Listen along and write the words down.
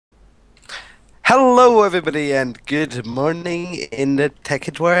Hello, everybody, and good morning in the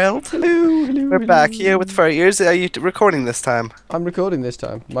Tekkit world. Hello, hello, We're back here with hello. WeirdEars. Are you recording this time? I'm recording this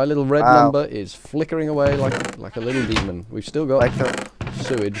time. My little red Wow, number is flickering away like a little demon. We've still got like the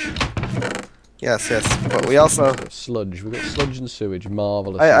sewage. yes, but we What's also that? Sludge. We've got sludge and sewage.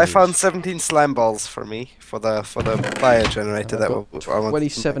 Marvelous I news. found 17 slime balls for me for the fire generator And I've that got I wanted to make.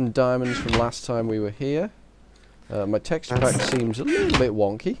 27 diamonds from last time we were here. My texture pack That's- seems a little bit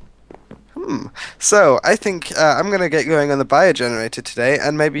wonky. So I think I'm gonna get going on the bio generator today,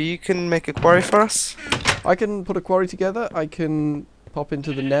 and maybe you can make a quarry for us. I can put a quarry together. I can pop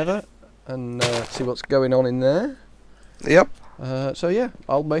into the nether and see what's going on in there. Yep. So yeah,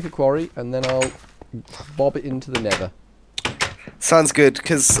 I'll make a quarry and then I'll bob it into the nether. Sounds good,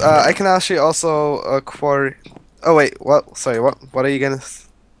 because I can actually also quarry. Oh wait, what? Sorry, what? What are you gonna?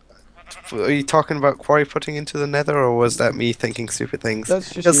 Are you talking about quarry putting into the nether, or was that me thinking stupid things? That's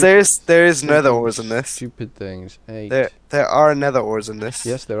just Because you there is nether thinking ores in this. stupid things. There are nether ores in this.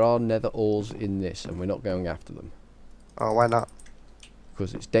 Yes, there are nether ores in this, and we're not going after them Oh, why not?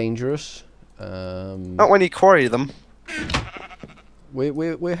 because it's dangerous. Not when you quarry them.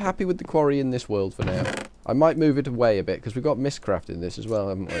 We're happy with the quarry in this world for now. I might move it away a bit because we've got Mistcraft in this as well,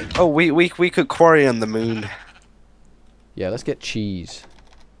 haven't we? Oh, we could quarry on the moon. Yeah, let's get cheese.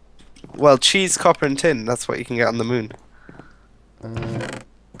 Well, cheese, copper, and tin. That's what you can get on the moon.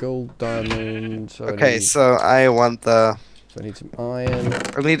 Gold, diamond. Okay, so I want the. So I need some iron.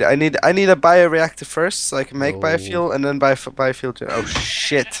 I need a bioreactor first, so I can make Gold. biofuel, and then biofuel. Oh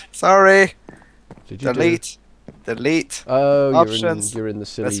shit! Sorry. Did you Delete. Delete. Oh, Options. you're in the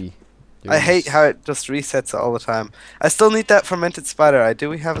silly. I hate how it just resets it all the time. I still need that fermented spider eye. Do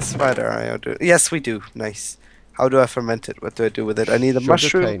we have a spider eye? Yes, we do. Nice. How do I ferment it? What do I do with it? I need a Sugar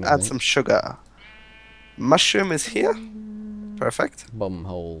mushroom cane, I and think. some sugar. Mushroom is here. Perfect.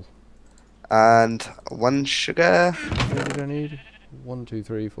 Bumhole. And one sugar. How many did I need? 1, 2,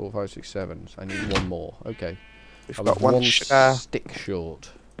 3, 4, 5, 6, 7. So I need one more. Okay. We've I got was one sugar. stick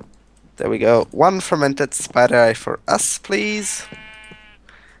short. There we go. One fermented spider eye for us, please.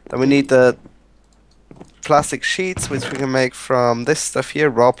 Then we need the plastic sheets, which we can make from this stuff here.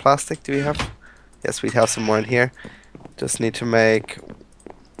 Raw plastic. Do we have? Yes, we have some more in here. Just need to make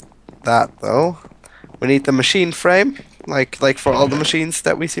that though. We need the machine frame, like for all the machines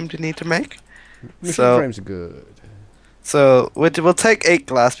that we seem to need to make. Machine frames are good. So we'll take 8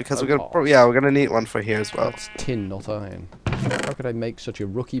 glass because Oh, we're gonna need one for here as well. That's tin, not iron. How could I make such a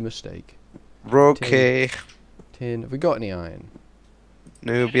rookie mistake? Okay. Tin. Have we got any iron?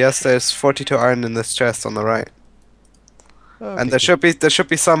 Noob, yes, there's 42 iron in this chest on the right, Okay, and there should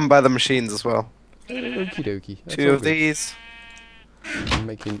be some by the machines as well. Okie dokie. That's 2 all of good. these.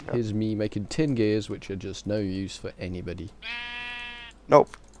 Here's me making tin gears, which are just no use for anybody.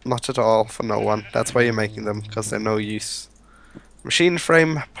 Nope, not at all for no one. That's why you're making them, because they're no use. Machine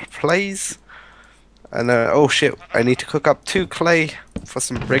frame plays. And oh shit, I need to cook up 2 clay for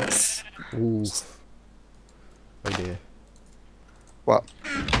some bricks. Ooh. Oh dear. What?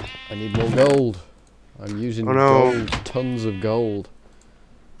 I need more gold. I'm using Oh no. gold, tons of gold.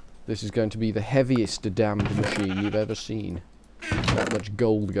 This is going to be the heaviest damned machine you've ever seen. That much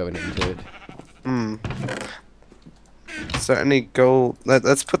gold going into it. Hmm. Certainly gold.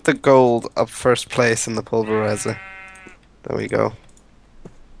 Let's put the gold up first place in the pulverizer. There we go.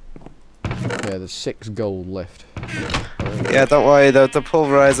 Yeah, there's 6 gold left. Yeah, don't worry, the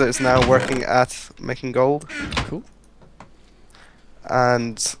pulverizer is now working at making gold. Cool.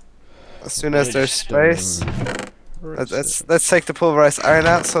 And as soon as there's space, Redstone. let's take the pulverized iron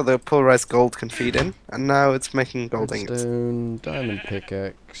out so the pulverized gold can feed in. And now it's making gold ingots. Redstone, diamond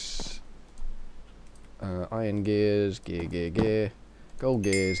pickaxe, iron gears, gear, gold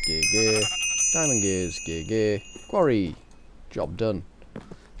gears, gear, diamond gears, gear, quarry, job done.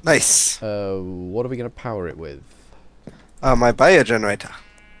 Nice. What are we gonna power it with? My bio generator.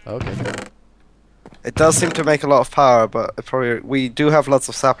 Okay, cool. It does seem to make a lot of power, but we do have lots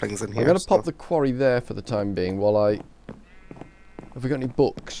of saplings in here. I'm gonna so- pop the quarry there for the time being while I... Have we got any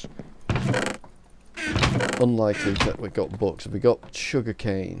books? Unlikely that we've got books. Have we got sugar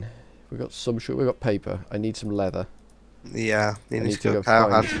cane? We've got some sugar. We've got paper. I need some leather. Yeah, you I need need to to go go cow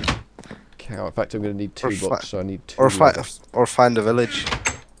find hunt. cow. In fact, I'm gonna need 2 Or books, so I need 2 Or leather. find a village.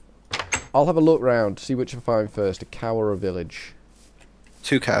 I'll have a look round, see which I find first, a cow or a village.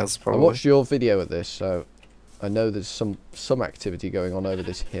 2 cows, I probably. watched your video of this, so I know there's some activity going on over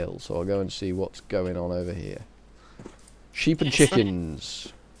this hill, so I'll go and see what's going on over here. Sheep and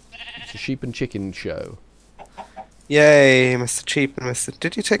chickens. It's a sheep and chicken show. Yay, Mr. Cheap and Mr.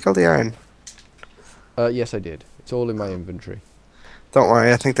 Did you take all the iron? Yes, I did. It's all in my inventory. Don't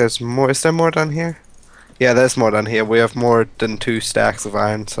worry, I think there's more. Is there more down here? Yeah, there's more down here. We have more than 2 stacks of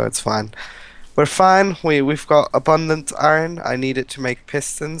iron, so it's fine. We're fine. We've got abundant iron. I need it to make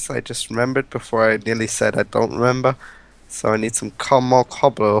pistons. I just remembered before I nearly said I don't remember. So I need some more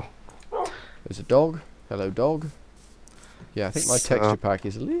cobble. There's a dog. Hello, dog. Yeah, I think my texture pack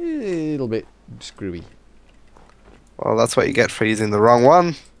is a little bit screwy. Well, that's what you get for using the wrong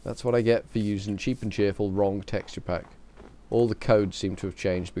one. That's what I get for using cheap and cheerful wrong texture pack. All the codes seem to have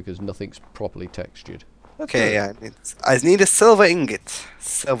changed because nothing's properly textured. Okay, yeah, I need a silver ingot.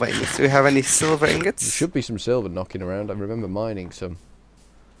 Silver ingots. Do we have any silver ingots? There should be some silver knocking around. I remember mining some.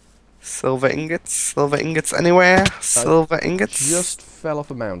 Silver ingots? Silver ingots anywhere? Silver ingots? Just fell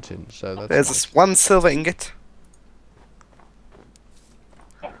off a mountain, so that's There's this one silver ingot.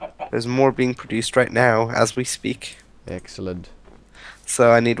 There's more being produced right now as we speak. Excellent.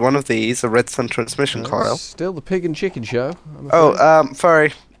 So I need one of these, a redstone transmission coil. Still the pig and chicken show.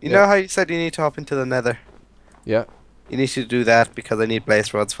 Sorry. You know how you said you need to hop into the nether? Yeah. You need to do that because I need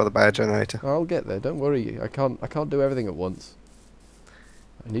blaze rods for the biogenerator. I'll get there. Don't worry. I can't do everything at once.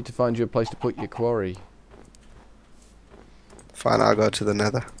 I need to find you a place to put your quarry. Fine, I'll go to the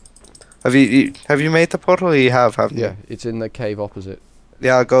nether. Have you made the portal? You have, haven't you? Yeah, it's in the cave opposite.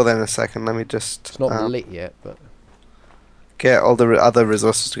 Yeah, I'll go there in a second. Let me just... It's not lit yet, but... get all the other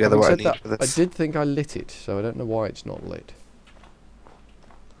resources together what I need for this. I did think I lit it, so I don't know why it's not lit.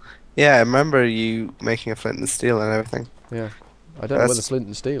 Yeah, I remember you making a flint and steel and everything. Yeah. I don't know where the flint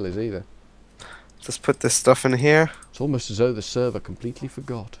and steel is either. Just put this stuff in here. It's almost as though the server completely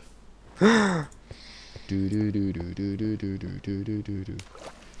forgot. do do do do do do do do do do do do.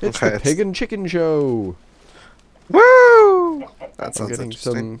 It's the pig and chicken show. Woo! That sounds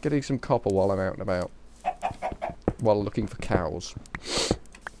interesting. Getting some copper while I'm out and about. While looking for cows.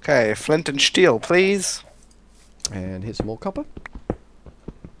 Okay, flint and steel, please. And hit some more copper.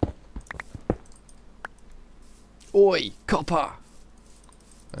 Oi, copper!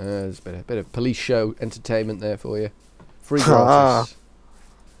 There's a bit of police show entertainment there for you. Free gratis.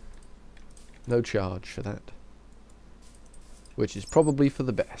 No charge for that. Which is probably for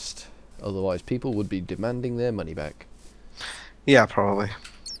the best. Otherwise people would be demanding their money back. Yeah, probably.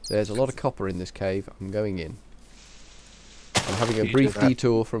 There's a lot of copper in this cave. I'm going in. I'm having a brief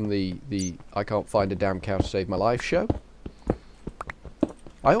detour from the I can't find a damn cow to save my life show.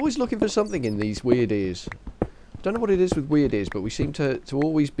 I'm always looking for something in these WeirdEars. Don't know what it is with WeirdEars, but we seem to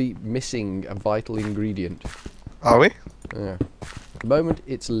always be missing a vital ingredient. Are we? Yeah. At the moment,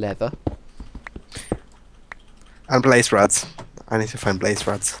 it's leather. And blaze rods. I need to find blaze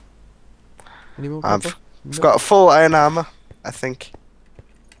rods. Any more copper? I've got a full iron armor, I think.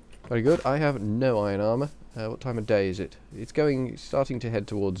 Very good. I have no iron armor. What time of day is it? It's starting to head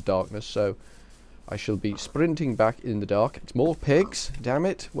towards darkness, so I shall be sprinting back in the dark. It's more pigs. Damn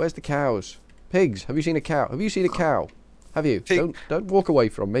it! Where's the cows? Pigs, have you seen a cow? Have you seen a cow? Have you? Pig. Don't walk away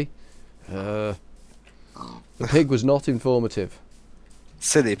from me. The pig was not informative.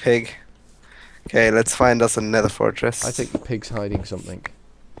 Silly pig. Okay, let's find us a nether fortress. I think the pig's hiding something.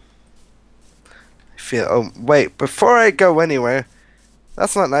 Oh, wait, before I go anywhere,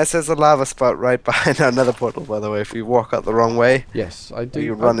 that's not nice. There's a lava spot right behind our nether portal, by the way, if you walk out the wrong way. Yes, I do.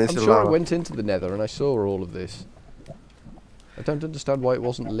 You run into I'm the sure lava. I went into the nether and I saw all of this. I don't understand why it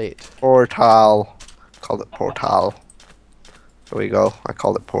wasn't lit. Portal. Called it portal. There we go. I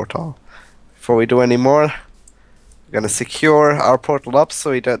called it portal. Before we do any more, we're going to secure our portal up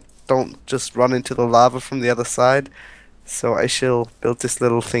so we don't just run into the lava from the other side. So I shall build this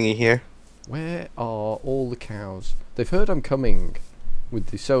little thingy here. Where are all the cows? They've heard I'm coming with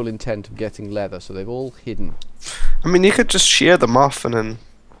the sole intent of getting leather, so they've all hidden. I mean, you could just shear them off and then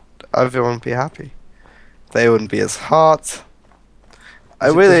everyone would be happy. They wouldn't be as hot.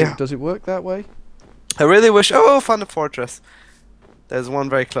 Does it work that way? I really wish... Oh, found a fortress. There's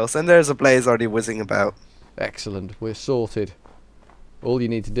one very close. And there's a blaze already whizzing about. Excellent. We're sorted. All you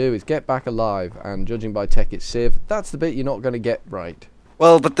need to do is get back alive, and judging by Tekkit Civ, that's the bit you're not going to get right.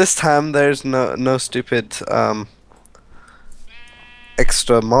 Well, but this time there's no stupid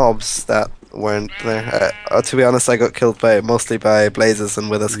extra mobs that weren't there. To be honest, I got killed mostly by blazes and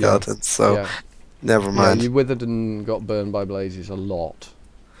wither skeletons, so never mind. Yeah, you withered and got burned by blazes a lot.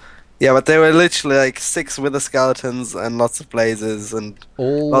 Yeah, but they were literally like 6 wither skeletons and lots of blazes and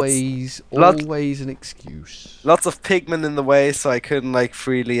always an excuse. Lots of pigmen in the way, so I couldn't like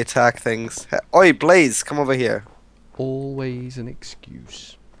freely attack things. Oi, Blaze, come over here. Always an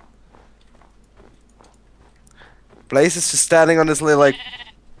excuse. Blaze is just standing on this little like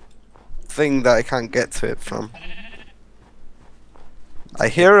thing that I can't get to it from. I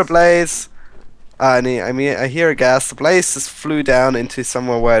hear a Blaze. I hear a gas. The blaze just flew down into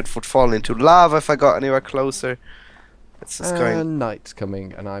somewhere where it would fall into lava if I got anywhere closer. It's just going. And night's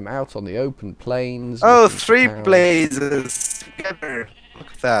coming, and I'm out on the open plains. Oh, looking for 3 cows. blazes together.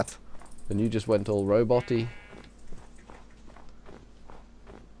 Look at that. And you just went all robot-y.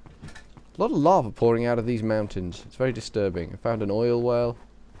 A lot of lava pouring out of these mountains. It's very disturbing. I found an oil well.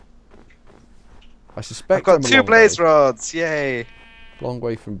 I suspect I've I'm got a 2 long blaze way, rods. Yay. long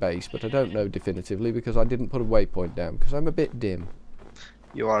way from base, but I don't know definitively because I didn't put a waypoint down because I'm a bit dim.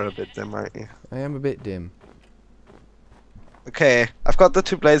 You are a bit dim, aren't you? I am a bit dim. Okay, I've got the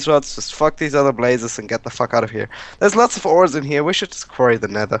 2 blaze rods. Just fuck these other blazes and get the fuck out of here. There's lots of ores in here. We should just quarry the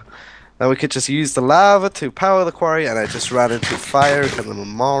nether. Then we could just use the lava to power the quarry, and I just ran into fire because I'm a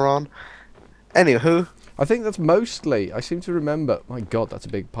moron. Anywho. I think that's mostly, I seem to remember, my god, that's a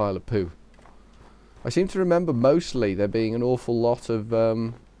big pile of poo. I seem to remember mostly there being an awful lot of,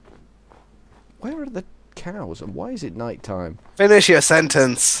 where are the cows and why is it night time? Finish your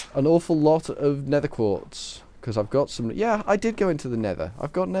sentence. An awful lot of nether quartz, because I've got some, yeah, I did go into the nether.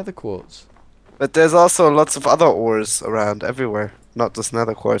 I've got nether quartz. But there's also lots of other ores around everywhere. Not just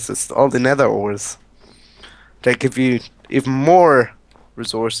nether quartz, it's all the nether ores. They give you even more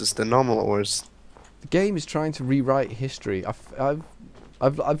resources than normal ores. The game is trying to rewrite history.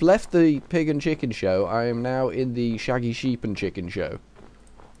 I've left the pig and chicken show. I am now in the shaggy sheep and chicken show.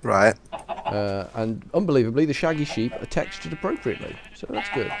 Right. And unbelievably, the shaggy sheep are textured appropriately, so that's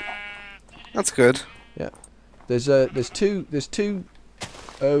good. That's good. Yeah. There's two.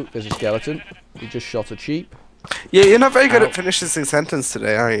 Oh, there's a skeleton. We just shot a sheep. Yeah, you're not very good Ow. at finishing this sentence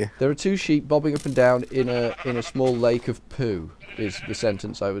today, are you? There are 2 sheep bobbing up and down in a small lake of poo. Is the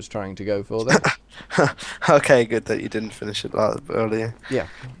sentence I was trying to go for there. Okay, good that you didn't finish it earlier. Yeah.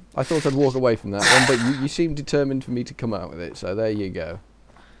 I thought I'd walk away from that one, but you seemed determined for me to come out with it, so there you go.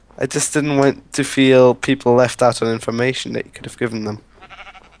 I just didn't want to feel people left out on information that you could have given them.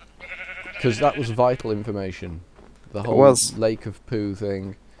 Because that was vital information. The whole was. lake of poo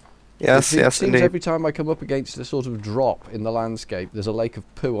thing. Yes, It yes, seems indeed. every time I come up against a sort of drop in the landscape, there's a lake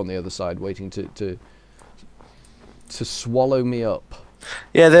of poo on the other side waiting to swallow me up.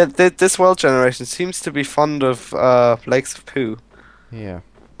 Yeah, this world generation seems to be fond of lakes of poo. Yeah.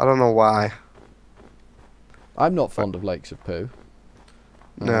 I don't know why. I'm not fond of lakes of poo.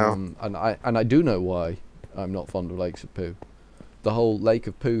 No. And I do know why I'm not fond of lakes of poo. The whole lake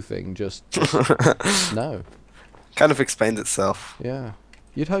of poo thing just no. Kind of explains itself. Yeah.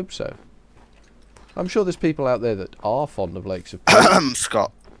 You'd hope so. I'm sure there's people out there that are fond of lakes of poo.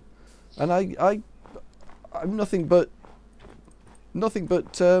 Scott. And I'm nothing but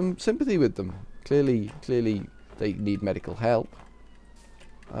sympathy with them. Clearly they need medical help.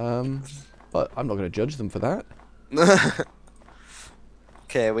 But I'm not going to judge them for that.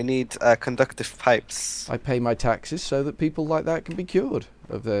 Okay, we need conductive pipes. I pay my taxes so that people like that can be cured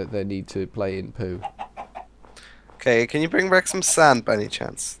of their need to play in poo. Okay, can you bring back some sand by any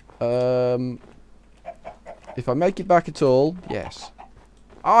chance? If I make it back at all, yes.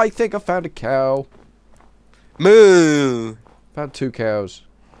 I think I found a cow. Moo! Found 2 cows.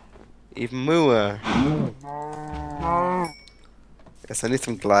 Even mooer. Yes, I need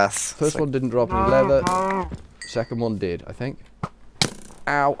some glass. First one didn't drop any leather. Second one did, I think.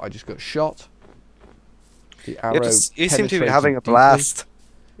 Ow, I just got shot. The arrow You seem to be penetrated having a deeply. blast.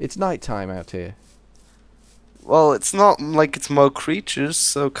 It's night time out here. Well, it's not like it's more creatures,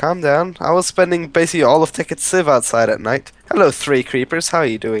 so calm down. I was spending basically all of Tekkit Civ outside at night. Hello, 3 creepers. How are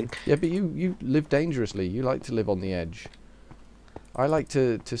you doing? Yeah, but you live dangerously. You like to live on the edge. I like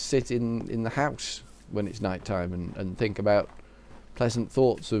to sit in the house when it's night time and think about pleasant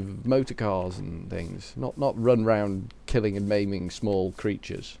thoughts of motor cars and things. Not run round killing and maiming small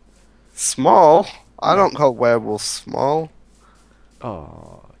creatures. Small? I don't call werewolves small.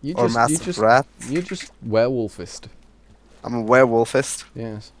 Oh, Or massive rats. You're just werewolfist. I'm a werewolfist.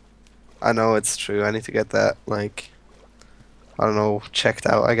 Yes. I know it's true. I need to get that, like, I don't know, checked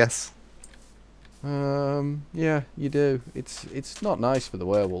out, I guess. Yeah, you do. It's not nice for the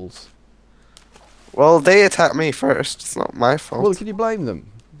werewolves. Well, they attacked me first. It's not my fault. Well, can you blame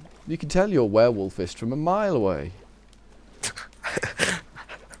them? You can tell you're werewolfist from a mile away.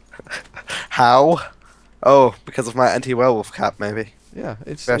 How? Oh, because of my anti-werewolf cap, maybe. Yeah,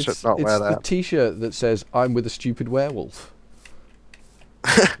 it's Maybe I should not wear the that. T-shirt that says "I'm with a stupid werewolf."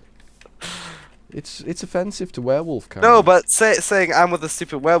 It's offensive to werewolf kind. No, but saying I'm with a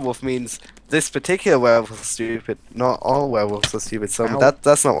stupid werewolf means this particular werewolf is stupid. Not all werewolves are stupid. So Ow.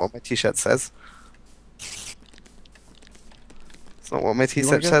 that's not what my T-shirt says. It's not what my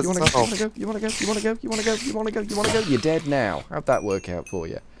T-shirt says. You wanna go? You're dead now. How'd that work out for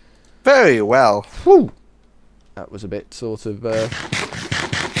you? Very well. Whew! That was a bit sort of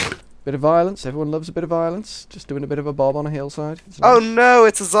bit of violence. Everyone loves a bit of violence. Just doing a bit of a bob on a hillside. It's Oh nice. no,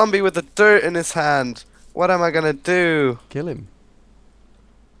 it's a zombie with the dirt in his hand. What am I gonna do? Kill him.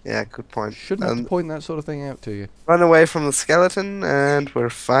 Yeah, good point. Shouldn't have to point that sort of thing out to you. Run away from the skeleton and we're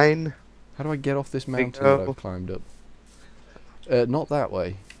fine. How do I get off this mountain go. that I've climbed up? Not that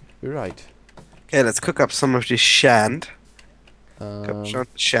way. You're right. Okay, let's cook up some of this shand. Um, Cook up some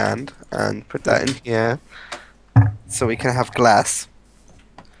shand and put that in here. So we can have glass.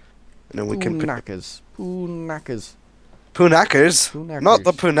 And then we can put knackers. Poo knackers. Poonackers. Poonackers. Not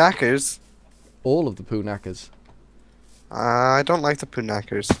the poonackers. All of the poo knackers. I don't like the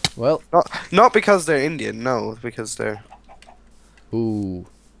poonackers. Well. Not because they're Indian, no, because they're... Ooh.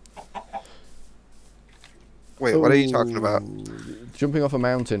 Wait, what are you talking about? Jumping off a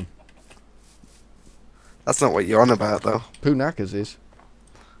mountain. That's not what you're on about, though. Poo knackers is.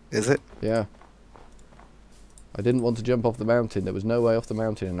 Is it? Yeah. I didn't want to jump off the mountain. There was no way off the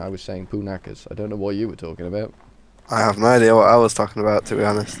mountain, and I was saying poo knackers. I don't know what you were talking about. I have no idea what I was talking about, to be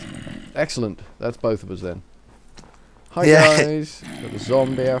honest. Excellent. That's both of us then. Hi Yeah. guys. Got a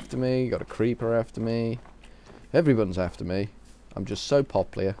zombie after me. Got a creeper after me. Everyone's after me. I'm just so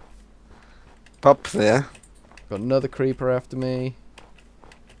popular. Pop there. Got another creeper after me.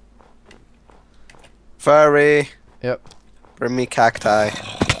 Furry. Yep. Bring me cacti.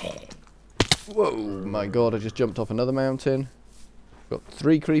 Whoa, my god, I just jumped off another mountain. Got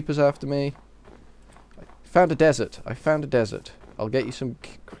 3 creepers after me. I found a desert. I found a desert. I'll get you some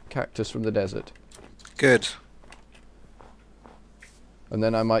cactus from the desert. Good. And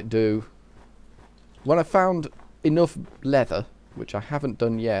then I might do... When I found enough leather, which I haven't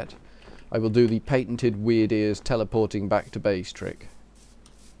done yet, I will do the patented WeirdEars teleporting back to base trick.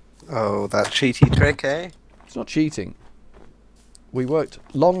 Oh, that cheaty trick, eh? It's not cheating. We worked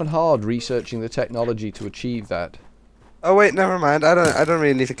long and hard researching the technology to achieve that. Oh wait, never mind. I don't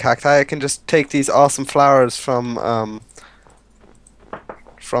really need a cacti. I can just take these awesome flowers from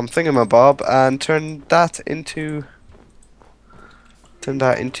Thingamabob and turn that into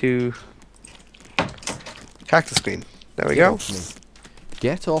cactus green. There we go. Off me.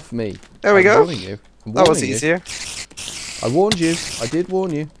 Get off me. There we I'm go. warning you. I'm That was warning you. easier. I warned you. I did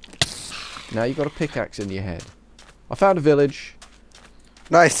warn you. Now you got a pickaxe in your head. I found a village.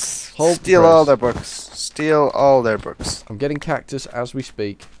 Nice. Hold the Steal all press. their books. Steal all their books. I'm getting cactus as we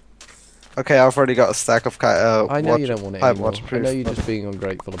speak. Okay, I've already got a stack of I know you don't want it pipe anymore. I waterproof. know you're just being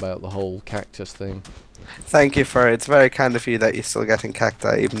ungrateful about the whole cactus thing. Thank you for it. It's very kind of you that you're still getting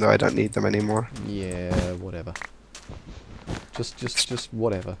cacti, even though I don't need them anymore. Yeah, whatever. Just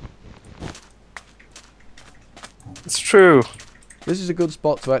whatever. It's true. This is a good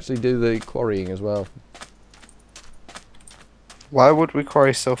spot to actually do the quarrying as well. Why would we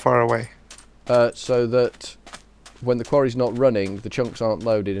quarry so far away? So that when the quarry's not running, the chunks aren't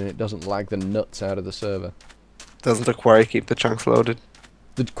loaded and it doesn't lag the nuts out of the server. Doesn't the quarry keep the chunks loaded?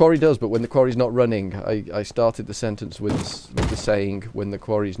 The quarry does, but when the quarry's not running, I started the sentence with the saying, when the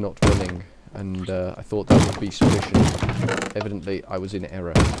quarry's not running, and I thought that would be sufficient. Evidently, I was in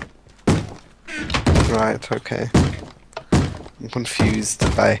error. Right, okay. I'm confused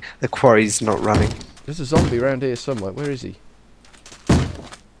by the quarry's not running. There's a zombie around here somewhere. Where is he?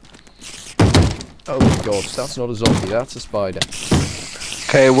 Oh my god, that's not a zombie, that's a spider.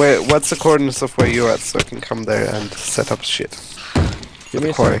 Okay, what's the coordinates of where you're at so I can come there and set up shit? Give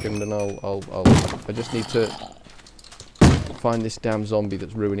me a quarry. second and I just need to find this damn zombie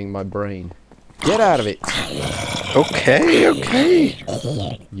that's ruining my brain. Get out of it! Okay, okay.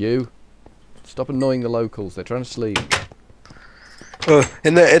 You. Stop annoying the locals, they're trying to sleep.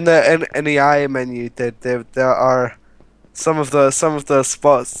 In the eye menu, there are some of the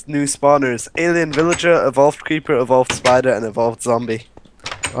new spawners: alien villager, evolved creeper, evolved spider, and evolved zombie.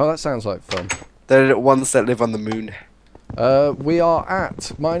 Oh, that sounds like fun. They're the ones that live on the moon. We are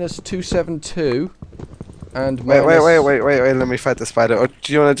at -272 and Wait, let me fight the spider. Or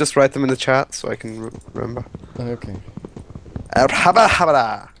do you want to just write them in the chat so I can remember? Okay. Habba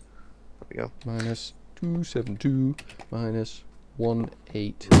habba. There we go. -272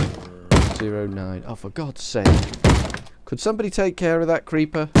 -1809. Oh, for God's sake. Could somebody take care of that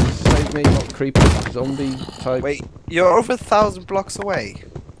creeper? Save me, not creeper, zombie type. Wait, you're over 1,000 blocks away.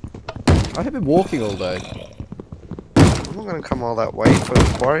 I have been walking all day. I'm not gonna come all that way for the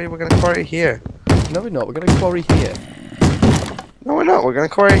quarry. We're gonna quarry here. No, we're not. We're going to quarry here. No, we're not. We're gonna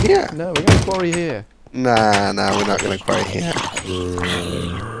quarry here. No, we're going to quarry here. Nah, we're not gonna quarry here.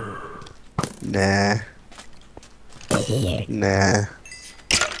 Nah.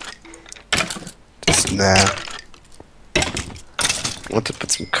 Just nah. want to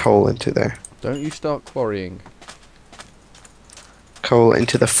put some coal into there. Don't you start quarrying. Coal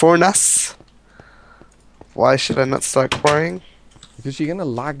into the furnace. Why should I not start quarrying? Because you're gonna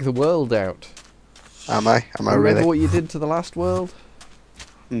lag the world out. Am I? Am I Remember really? what you did to the last world?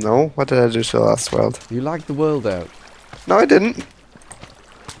 No. What did I do to the last world? You lagged the world out. No, I didn't.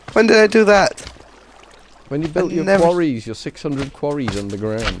 When did I do that? When you built your quarries, your 600 quarries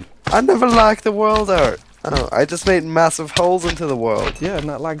underground. I never lagged the world out. Oh, I just made massive holes into the world. Yeah, and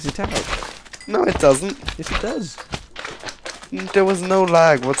that lags it out. No, it doesn't. Yes, it does. There was no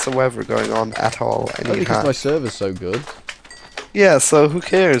lag whatsoever going on at all. Only because my server's so good. Yeah, so who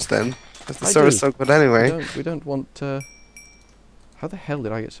cares then? If the server's so good anyway. We don't want. How the hell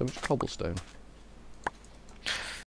did I get so much cobblestone?